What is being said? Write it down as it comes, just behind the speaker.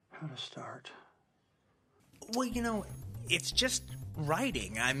How to start? Well, it's just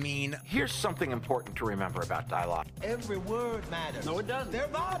writing. I mean... Here's something important to remember about dialogue. Every word matters. No, it doesn't. They're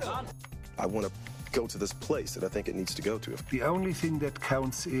vital. I want to go to this place that I think it needs to go to. The only thing that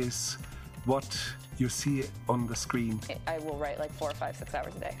counts is what you see on the screen. I will write like 4 or 5, 6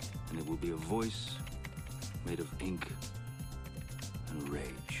 hours a day. And it will be a voice made of ink and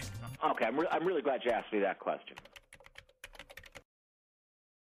rage. Okay, I'm really glad you asked me that question.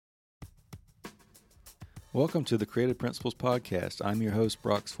 Welcome to the Creative Principles Podcast. I'm your host,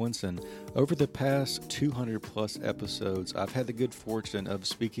 Brock Swinson. Over the past 200 plus episodes, I've had the good fortune of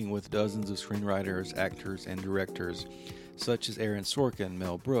speaking with dozens of screenwriters, actors, and directors, such as Aaron Sorkin,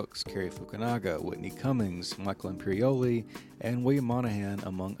 Mel Brooks, Cary Fukunaga, Whitney Cummings, Michael Imperioli, and William Monahan,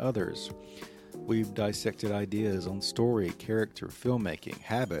 among others. We've dissected ideas on story, character, filmmaking,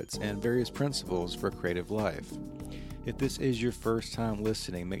 habits, and various principles for creative life. If this is your first time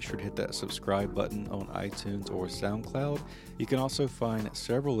listening, make sure to hit that subscribe button on iTunes or SoundCloud. You can also find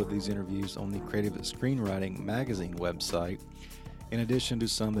several of these interviews on the Creative Screenwriting Magazine website, in addition to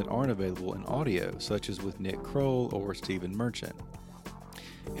some that aren't available in audio, such as with Nick Kroll or Stephen Merchant.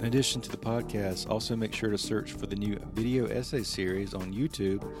 In addition to the podcast, also make sure to search for the new video essay series on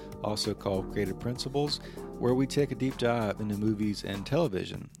YouTube, also called Creative Principles, where we take a deep dive into movies and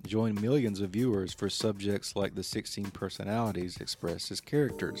television. Join millions of viewers for subjects like the 16 personalities expressed as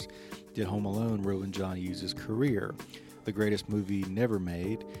characters, did Home Alone ruin John Hughes' career, the greatest movie never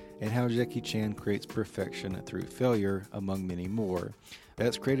made, and how Jackie Chan creates perfection through failure, among many more.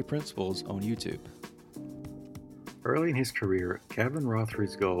 That's Creative Principles on YouTube. Early in his career, Kevin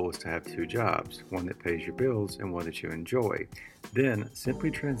Rothery's goal was to have 2 jobs, one that pays your bills and one that you enjoy. Then, simply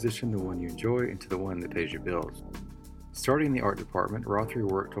transition the one you enjoy into the one that pays your bills. Starting in the art department, Rothery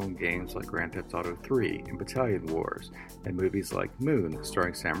worked on games like Grand Theft Auto 3 and Battalion Wars, and movies like Moon,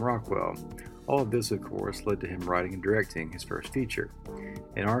 starring Sam Rockwell. All of this, of course, led to him writing and directing his first feature.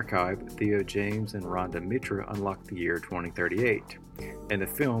 In Archive, Theo James and Rhonda Mitra unlocked the year 2038. In the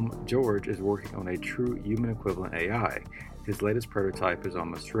film, George is working on a true human equivalent AI. His latest prototype is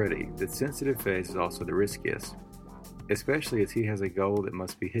almost ready. The sensitive phase is also the riskiest, especially as he has a goal that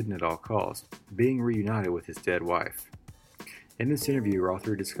must be hidden at all costs, being reunited with his dead wife. In this interview,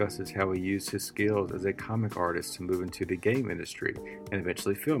 Rothery discusses how he used his skills as a comic artist to move into the game industry and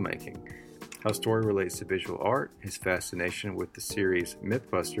eventually filmmaking, how story relates to visual art, his fascination with the series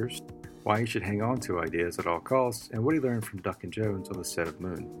Mythbusters, why he should hang on to ideas at all costs, and what he learned from Duncan Jones on the set of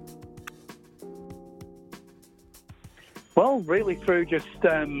Moon. Well, really through just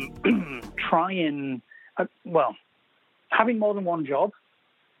having more than one job,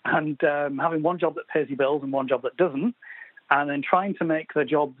 and having one job that pays your bills and one job that doesn't, and then trying to make the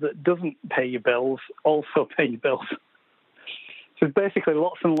job that doesn't pay your bills also pay your bills. So it's basically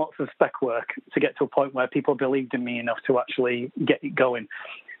lots and lots of spec work to get to a point where people believed in me enough to actually get it going.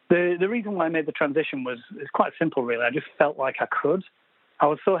 The reason why I made the transition was it's quite simple, really. I just felt like I could. I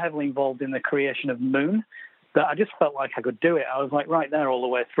was so heavily involved in the creation of Moon that I just felt like I could do it. I was like right there all the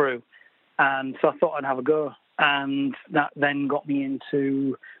way through. And so I thought I'd have a go. And that then got me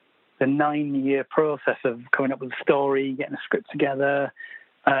into the 9-year process of coming up with a story, getting a script together,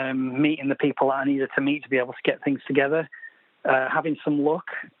 meeting the people that I needed to meet to be able to get things together, having some luck,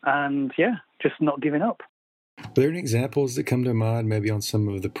 and just not giving up. Are there any examples that come to mind, maybe on some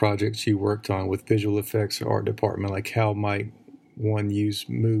of the projects you worked on with visual effects or art department, like how might one use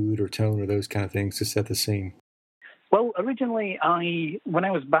mood or tone or those kind of things to set the scene? Well, originally, when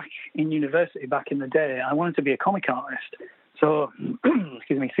I was back in university back in the day, I wanted to be a comic artist. So,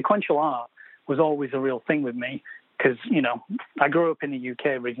 sequential art was always a real thing with me because, I grew up in the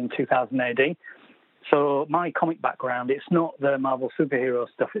UK originally in 2000 AD. So my comic background, it's not the Marvel superhero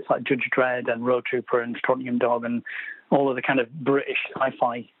stuff. It's like Judge Dredd and Road Trooper and Strontium Dog and all of the kind of British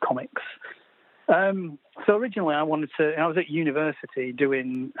sci-fi comics. So originally I was at university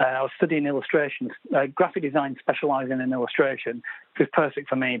I was studying illustration, graphic design, specializing in illustration, which was perfect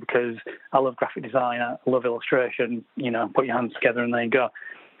for me because I love graphic design, I love illustration, put your hands together and there you go.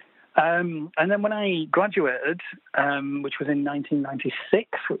 And then when I graduated, which was in 1996,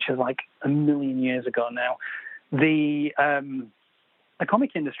 which is like a million years ago now, the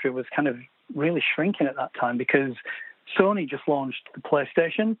comic industry was kind of really shrinking at that time because Sony just launched the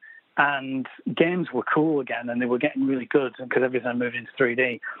PlayStation and games were cool again and they were getting really good because everything moved into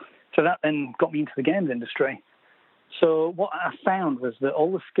 3D. So that then got me into the games industry. So what I found was that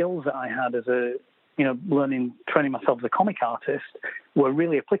all the skills that I had as training myself as a comic artist were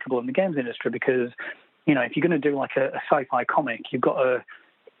really applicable in the games industry because, if you're going to do like a sci-fi comic, you've got to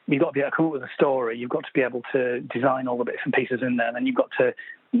be able to come up with a story. You've got to be able to design all the bits and pieces in there. And then you've got to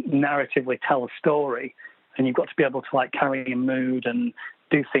narratively tell a story, and you've got to be able to like carry a mood and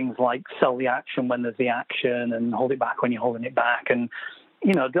do things like sell the action when there's the action and hold it back when you're holding it back. And,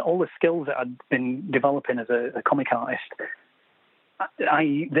 you know, all the skills that I'd been developing as a comic artist,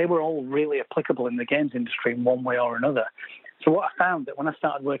 they were all really applicable in the games industry in one way or another. So what I found that when I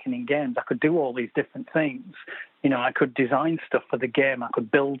started working in games, I could do all these different things. You know, I could design stuff for the game. I could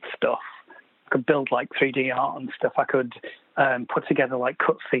build stuff. I could build like 3D art and stuff. I could put together like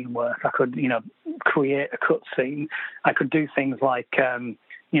cutscene work. I could, you know, create a cutscene. I could do things like,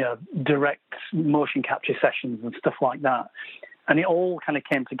 you know, direct motion capture sessions and stuff like that. And it all kind of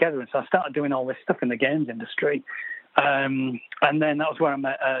came together. And so I started doing all this stuff in the games industry. And then that was where I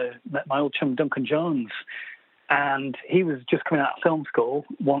met my old chum, Duncan Jones. And he was just coming out of film school,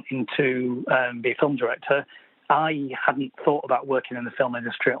 wanting to be a film director. I hadn't thought about working in the film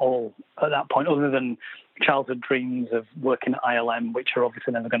industry at all at that point, other than childhood dreams of working at ILM, which are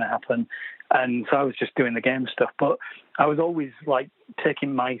obviously never going to happen. And so I was just doing the game stuff. But I was always like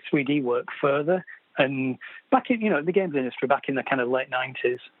taking my 3D work further. And back in, you know, the games industry, back in the kind of late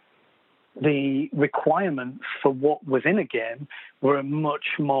 90s, the requirements for what was in a game were much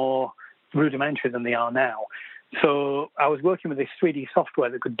more rudimentary than they are now. So I was working with this 3D software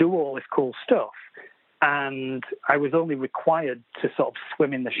that could do all this cool stuff, and I was only required to sort of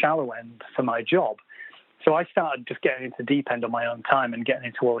swim in the shallow end for my job. So I started just getting into the deep end on my own time and getting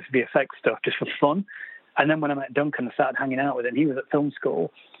into all this VFX stuff just for fun. And then when I met Duncan, I started hanging out with him. He was at film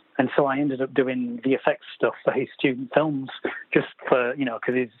school, and so I ended up doing VFX stuff for his student films just for, you know,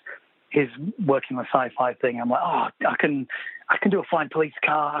 because he's working on a sci-fi thing. I'm like, oh, I can do a flying police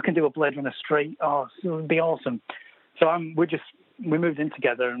car. I can do a Blade Runner street. Oh, it would be awesome. So we moved in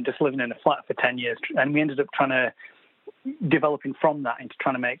together and just living in a flat for 10 years. And we ended up developing from that into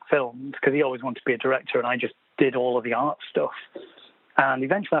trying to make films, because he always wanted to be a director and I just did all of the art stuff. And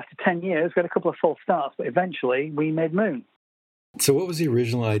eventually, after 10 years, we had a couple of false starts, but eventually we made Moon. So what was the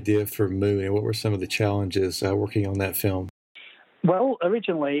original idea for Moon, and what were some of the challenges working on that film? Well,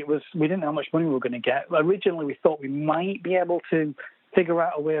 originally we didn't know how much money we were going to get. Originally, we thought we might be able to figure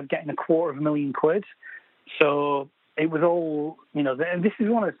out a way of getting £250,000. So it was all, you know, and this is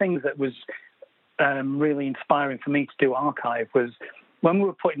one of the things that was really inspiring for me to do Archive, was when we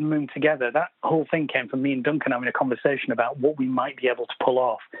were putting Moon together, that whole thing came from me and Duncan having a conversation about what we might be able to pull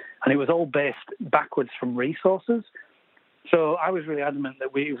off. And it was all based backwards from resources. So I was really adamant that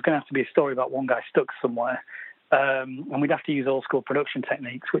it was going to have to be a story about one guy stuck somewhere. And we'd have to use old school production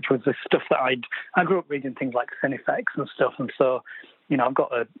techniques, which was the stuff that I grew up reading things like Cinefex and stuff. And so, you know, I've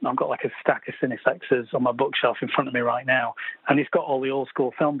got like a stack of Cinefexes on my bookshelf in front of me right now. And it's got all the old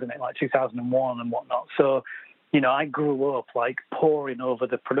school films in it, like 2001 and whatnot. So, you know, I grew up like poring over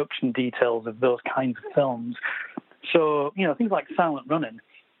the production details of those kinds of films. So, you know, things like Silent Running,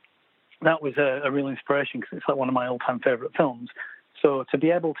 that was a real inspiration, because it's like one of my all-time favorite films. So to be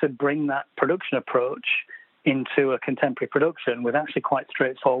able to bring that production approach into a contemporary production was actually quite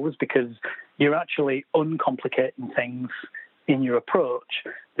straightforward, because you're actually uncomplicating things in your approach.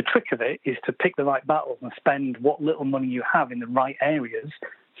 The trick of it is to pick the right battles and spend what little money you have in the right areas,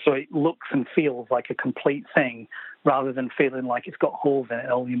 so it looks and feels like a complete thing, rather than feeling like it's got holes in it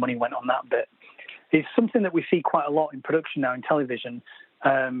and all your money went on that bit. It's something that we see quite a lot in production now in television.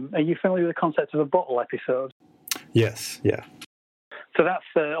 Are you familiar with the concept of a bottle episode? Yes, yeah. So that's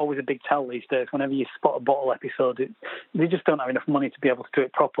always a big tell these days. Whenever you spot a bottle episode, they just don't have enough money to be able to do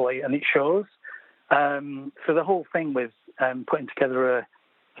it properly, and it shows. So the whole thing with putting together a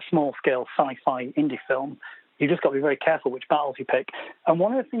small-scale sci-fi indie film, you've just got to be very careful which battles you pick. And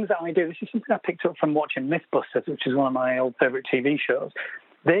one of the things that I do, this is something I picked up from watching Mythbusters, which is one of my old favourite TV shows.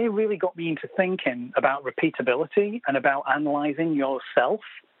 They really got me into thinking about repeatability and about analysing yourself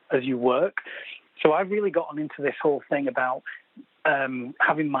as you work. So I've really gotten into this whole thing about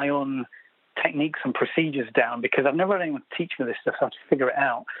having my own techniques and procedures down, because I've never had anyone teach me this stuff, so I have to figure it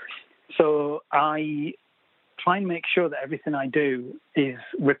out. So I try and make sure that everything I do is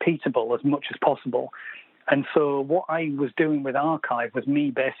repeatable as much as possible. And so what I was doing with Archive was me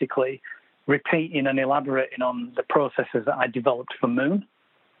basically repeating and elaborating on the processes that I developed for Moon.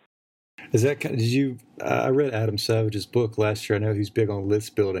 Is that, I read Adam Savage's book last year. I know he's big on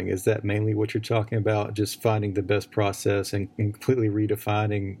list building. Is that mainly what you're talking about? Just finding the best process and completely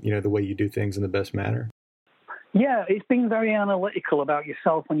redefining, you know, the way you do things in the best manner? Yeah, it's being very analytical about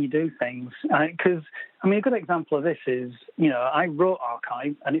yourself when you do things. Because, I mean, a good example of this is, you know, I wrote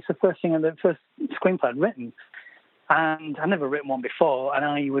Archive, and it's the first screenplay I'd written. And I'd never written one before, and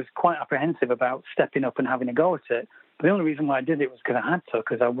I was quite apprehensive about stepping up and having a go at it. But the only reason why I did it was because I had to,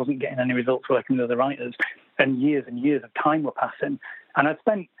 because I wasn't getting any results working with other writers, and years of time were passing. And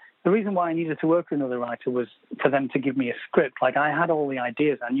the reason why I needed to work with another writer was for them to give me a script. Like, I had all the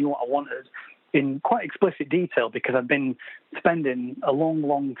ideas, I knew what I wanted in quite explicit detail because I've been spending a long,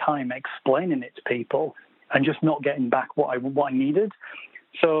 long time explaining it to people and just not getting back what I needed.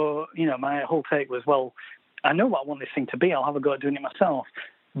 So, my whole take was, well, I know what I want this thing to be. I'll have a go at doing it myself.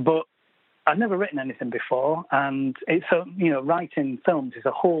 But I've never written anything before. And it's writing films is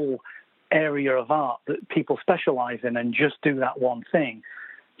a whole area of art that people specialize in and just do that one thing.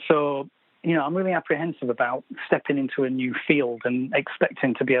 So, I'm really apprehensive about stepping into a new field and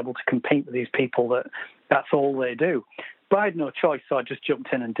expecting to be able to compete with these people that's all they do. But I had no choice, so I just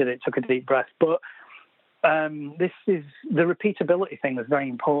jumped in and did it, took a deep breath. But the repeatability thing was very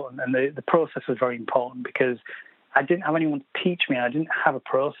important, and the process was very important because I didn't have anyone to teach me. I didn't have a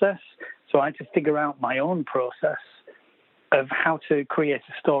process, so I had to figure out my own process of how to create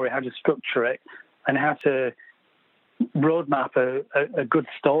a story, how to structure it, and how to roadmap a good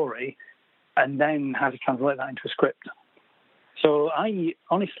story, and then how to translate that into a script. So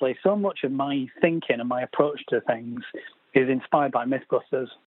honestly, so much of my thinking and my approach to things is inspired by Mythbusters.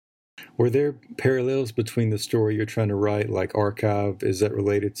 Were there parallels between the story you're trying to write, like Archive? Is that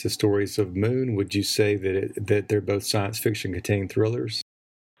related to Stories of Moon? Would you say that they're both science fiction contained thrillers?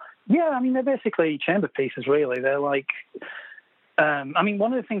 Yeah, they're basically chamber pieces, really. They're like,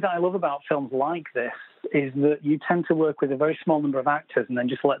 one of the things that I love about films like this is that you tend to work with a very small number of actors and then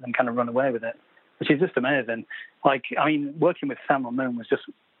just let them kind of run away with it, which is just amazing. Working with Samuel Moon was just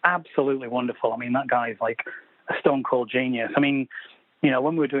absolutely wonderful. That guy is like a stone cold genius. When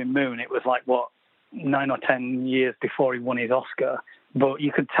we were doing Moon, it was like, 9 or 10 years before he won his Oscar. But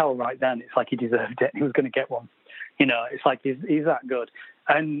you could tell right then, it's like he deserved it. He was going to get one. It's like he's that good.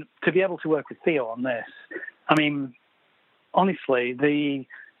 And to be able to work with Theo on this, honestly,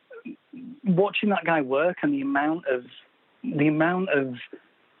 watching that guy work and the amount of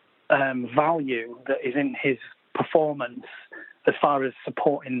value that is in his performance as far as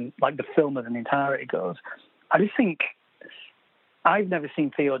supporting like the film as an entirety goes, I just think I've never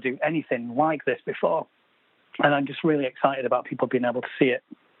seen Theo do anything like this before, and I'm just really excited about people being able to see it.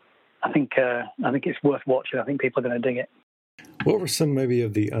 I think it's worth watching. I think people are going to dig it. What were some maybe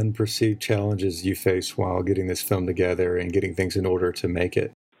of the unperceived challenges you faced while getting this film together and getting things in order to make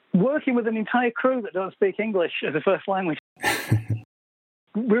it? Working with an entire crew that don't speak English as a first language.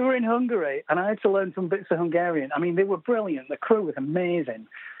 We were in Hungary, and I had to learn some bits of Hungarian. They were brilliant. The crew was amazing.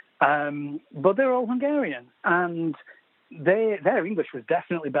 But they're all Hungarian, and their English was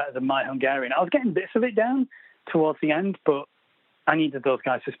definitely better than my Hungarian. I was getting bits of it down towards the end, but I needed those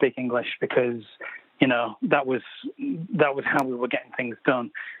guys to speak English because, that was how we were getting things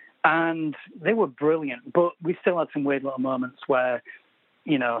done. And they were brilliant, but we still had some weird little moments where,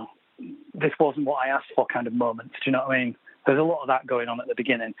 this wasn't what I asked for kind of moments. Do you know what I mean? There's a lot of that going on at the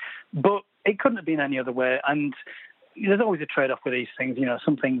beginning, but it couldn't have been any other way. And there's always a trade-off with these things.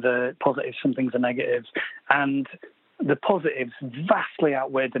 Some things are positives, some things are negatives, and the positives vastly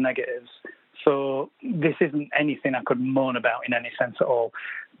outweighed the negatives. So this isn't anything I could moan about in any sense at all.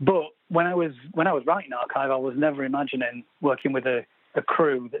 But when I was writing Archive, I was never imagining working with a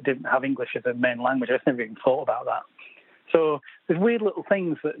crew that didn't have English as a main language. I just never even thought about that. So there's weird little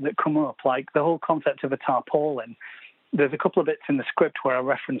things that come up, like the whole concept of a tarpaulin. There's a couple of bits in the script where I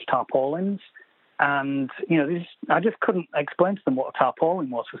reference tarpaulins, and I just couldn't explain to them what a tarpaulin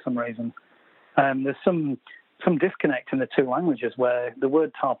was for some reason. There's some disconnect in the two languages where the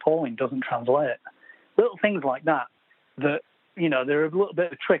word tarpaulin doesn't translate. Little things like that they're a little bit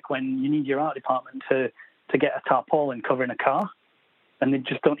of a trick when you need your art department to get a tarpaulin covering a car, and they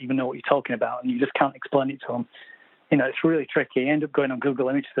just don't even know what you're talking about, and you just can't explain it to them. It's really tricky. You end up going on Google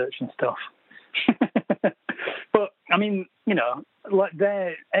image search and stuff. But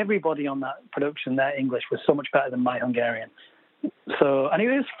everybody on that production, their English was so much better than my Hungarian. So, and it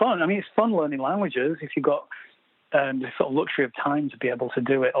was fun. It's fun learning languages if you've got the sort of luxury of time to be able to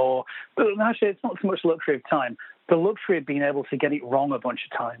do it. But actually, it's not so much luxury of time. The luxury of being able to get it wrong a bunch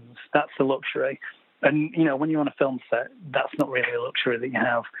of times. That's the luxury. And, when you're on a film set, that's not really a luxury that you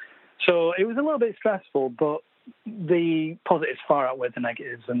have. So it was a little bit stressful, but the positives far outweighed the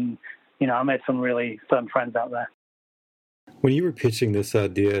negatives. And, I made some really firm friends out there. When you were pitching this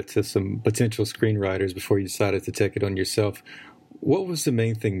idea to some potential screenwriters before you decided to take it on yourself, what was the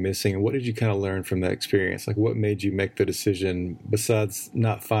main thing missing, and what did you kind of learn from that experience? Like, what made you make the decision besides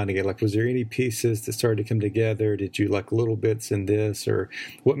not finding it? Like, was there any pieces that started to come together? Did you like little bits in this, or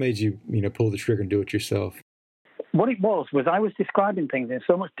what made you, pull the trigger and do it yourself? What it was I was describing things in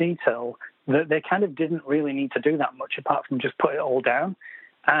so much detail that they kind of didn't really need to do that much apart from just put it all down.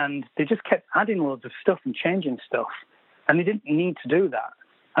 And they just kept adding loads of stuff and changing stuff. And they didn't need to do that.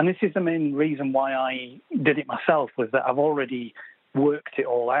 And this is the main reason why I did it myself, was that I've already worked it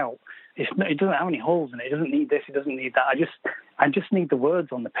all out. It doesn't have any holes in it. It doesn't need this. It doesn't need that. I just need the words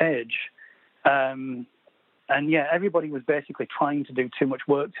on the page. And yeah, everybody was basically trying to do too much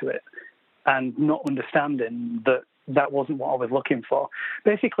work to it and not understanding that wasn't what I was looking for.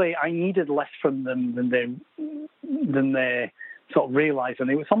 Basically, I needed less from them than they sort of realized. And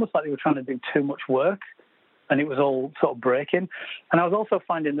it was almost like they were trying to do too much work, and it was all sort of breaking. And I was also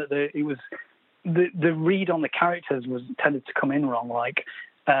finding that the read on the characters tended to come in wrong. Like,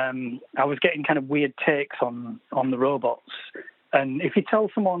 I was getting kind of weird takes on the robots. And if you tell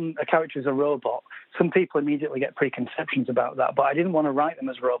someone a character is a robot, some people immediately get preconceptions about that. But I didn't want to write them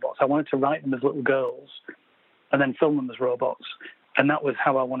as robots. I wanted to write them as little girls and then film them as robots. And that was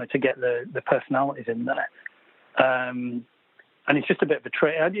how I wanted to get the personalities in there. And it's just a bit of a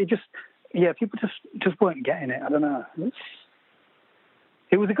trick. People just weren't getting it. I don't know.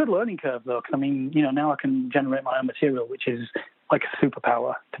 It was a good learning curve, though, because, I mean, now I can generate my own material, which is like a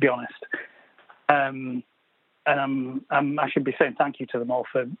superpower, to be honest. And I should be saying thank you to them all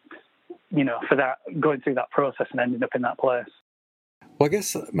for that, going through that process and ending up in that place. Well, I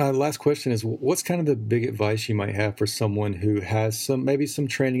guess my last question is, what's kind of the big advice you might have for someone who has maybe some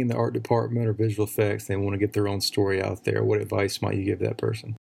training in the art department or visual effects, they want to get their own story out there? What advice might you give that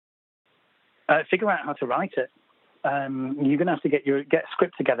person? Figure out how to write it. You're going to have to get a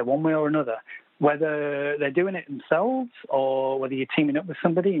script together one way or another, whether they're doing it themselves or whether you're teaming up with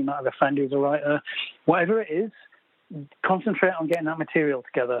somebody. You might have a friend who's a writer. Whatever it is, concentrate on getting that material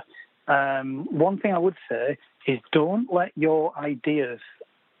together. One thing I would say is don't let your ideas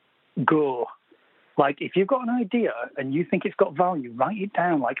go. Like, if you've got an idea and you think it's got value, write it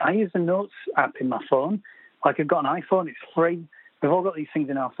down. Like, I use the notes app in my phone. Like, I've got an iPhone, it's free. We've all got these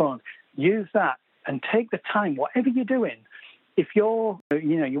things in our phone. Use that and take the time, whatever you're doing. If you're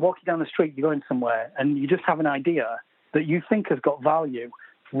walking down the street, you're going somewhere, and you just have an idea that you think has got value,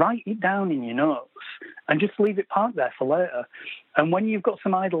 write it down in your notes and just leave it parked there for later. And when you've got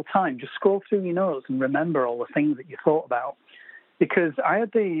some idle time, just scroll through your notes and remember all the things that you thought about. Because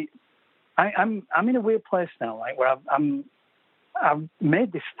I'm in a weird place now, like, where I've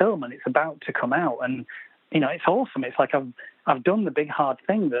made this film and it's about to come out, and it's awesome. It's like I've done the big hard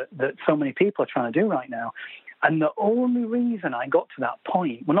thing that so many people are trying to do right now. And the only reason I got to that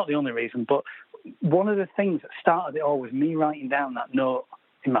point, well, not the only reason, but one of the things that started it all was me writing down that note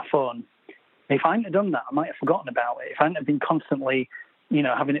in my phone. If I hadn't have done that, I might have forgotten about it. If I hadn't have been constantly,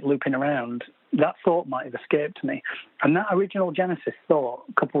 having it looping around, that thought might have escaped me. And that original Genesis thought,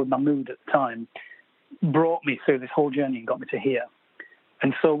 coupled with my mood at the time, brought me through this whole journey and got me to here.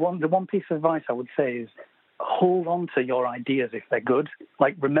 And so the one piece of advice I would say is hold on to your ideas if they're good.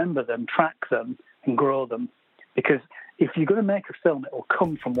 Like, remember them, track them, and grow them. Because if you're going to make a film, it will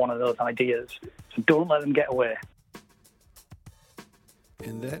come from one of those ideas. So don't let them get away.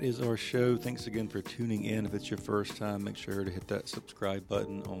 And that is our show. Thanks again for tuning in. If it's your first time, make sure to hit that subscribe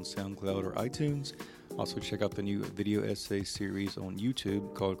button on SoundCloud or iTunes. Also, check out the new video essay series on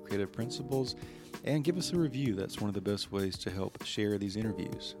YouTube called Creative Principles. And give us a review. That's one of the best ways to help share these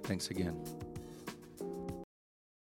interviews. Thanks again.